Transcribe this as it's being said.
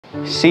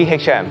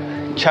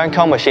CHM, Cheung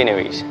Kong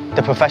Machinery,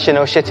 the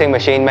professional sheeting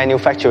machine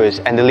manufacturers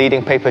and the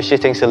leading paper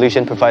sheeting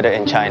solution provider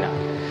in China.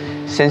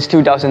 Since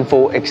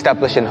 2004,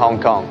 established in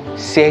Hong Kong,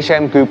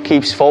 CHM Group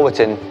keeps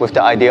forwarding with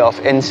the idea of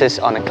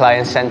insist on a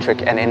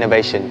client-centric and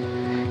innovation.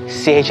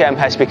 CHM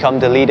has become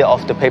the leader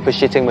of the paper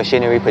sheeting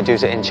machinery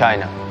producer in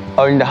China,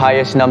 owning the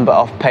highest number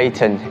of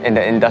patents in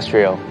the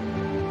industrial.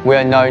 We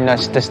are known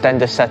as the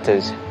standard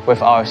setters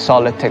with our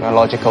solid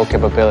technological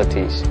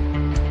capabilities.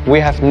 We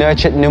have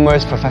nurtured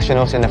numerous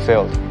professionals in the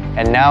field,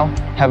 and now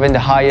having the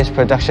highest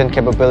production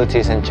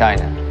capabilities in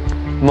China.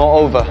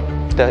 Moreover,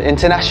 the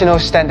international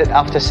standard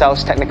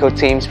after-sales technical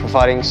teams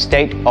providing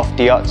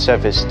state-of-the-art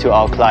service to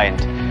our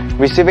client,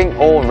 receiving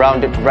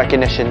all-rounded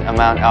recognition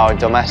among our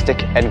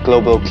domestic and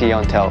global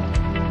clientele.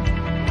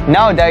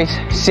 Nowadays,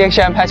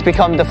 CHM has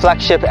become the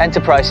flagship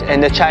enterprise in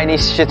the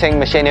Chinese sheeting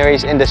machinery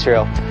industry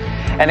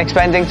and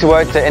expanding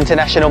towards the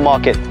international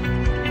market.